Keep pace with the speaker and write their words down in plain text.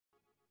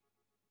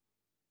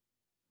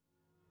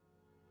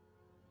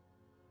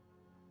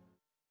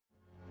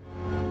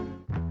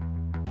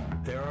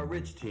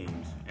rich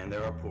teams and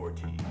there are poor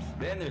teams.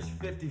 Then there's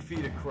 50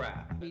 feet of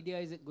crap. Media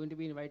is going to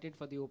be invited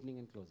for the opening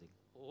and closing.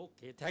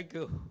 Okay, thank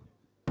you.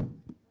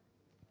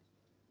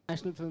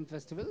 National Film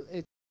Festival.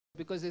 It's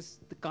because it's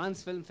the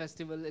Cannes Film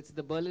Festival, it's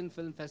the Berlin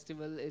Film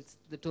Festival, it's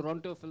the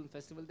Toronto Film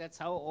Festival. That's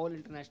how all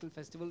international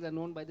festivals are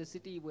known by the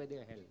city where they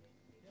are held.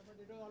 Yeah, but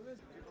it was always.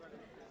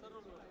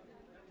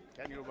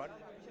 Can you what?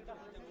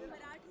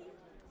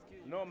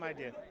 No, my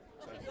dear.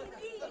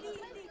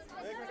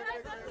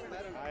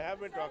 I have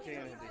been talking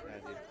in Hindi.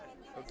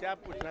 तो क्या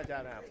पूछना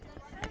चाह रहे हैं आप?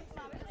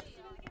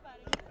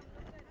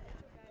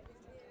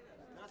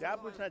 क्या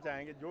पूछना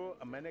चाहेंगे? जो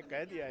मैंने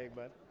कह दिया एक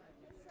बार.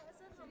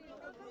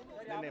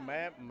 नहीं,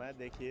 मैं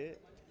देखिए,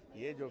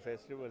 ये जो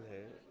फेस्टिवल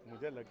है,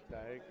 मुझे लगता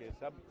है कि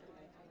सब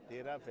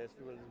 13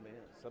 फेस्टिवल्स में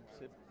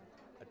सबसे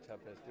अच्छा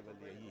फेस्टिवल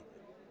यही है,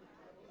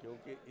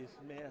 क्योंकि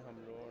इसमें हम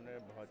लोगों ने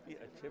बहुत ही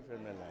अच्छे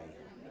फिल्में लाई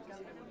हैं,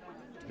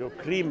 जो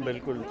क्रीम,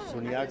 बिल्कुल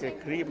दुनिया के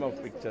क्रीम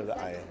ऑफ पिक्चर्स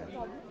आए हैं.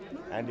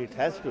 And it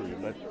has to be,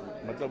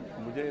 मतलब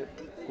मुझे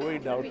कोई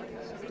डाउट,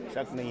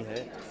 शक नहीं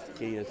है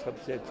कि ये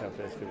सबसे अच्छा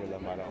फेस्टिवल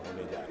हमारा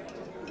होने जा रहा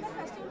है.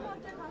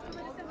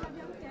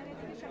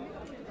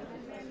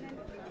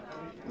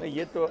 नहीं,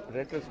 ये तो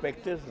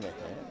रेट्रोस्पेक्टिव्स में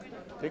है,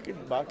 लेकिन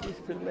बाकी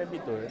फिल्में भी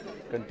तो है,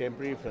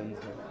 कंटेम्प्रेरी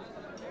फिल्म्स हैं,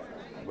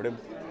 बड़े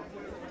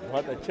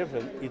बहुत अच्छे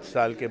फिल्म इस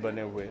साल के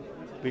बने हुए,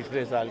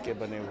 पिछले साल के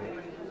बने हुए,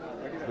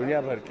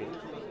 दुनिया भर के.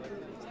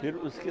 फिर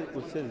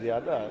उससे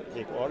ज़्यादा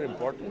एक और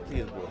इम्पॉर्टेंट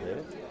चीज़ वो है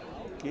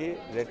कि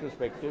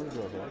रेट्रोस्पेक्टिव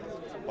जो है,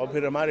 और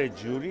फिर हमारे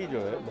जूरी जो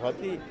है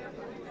बहुत ही,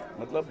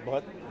 मतलब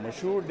बहुत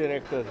मशहूर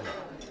डायरेक्टर हैं,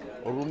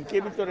 और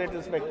उनके भी तो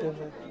रेट्रोस्पेक्टिव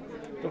हैं.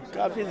 तो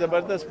काफ़ी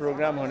ज़बरदस्त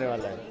प्रोग्राम होने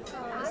वाला है.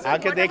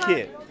 आके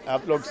देखिए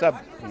आप लोग सब.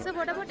 So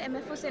what about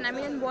MF Husain? I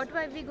mean, and what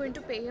were we going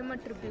to pay him a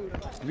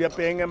tribute? We are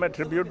paying him a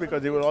tribute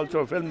because he was also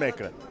a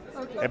filmmaker.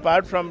 Okay.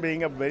 Apart from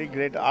being a very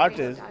great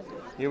artist,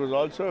 he was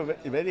also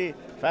a very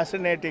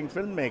fascinating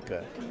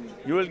filmmaker.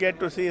 You will get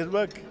to see his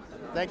work.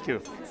 Thank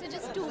you. So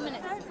just 2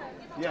 minutes.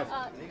 Yes.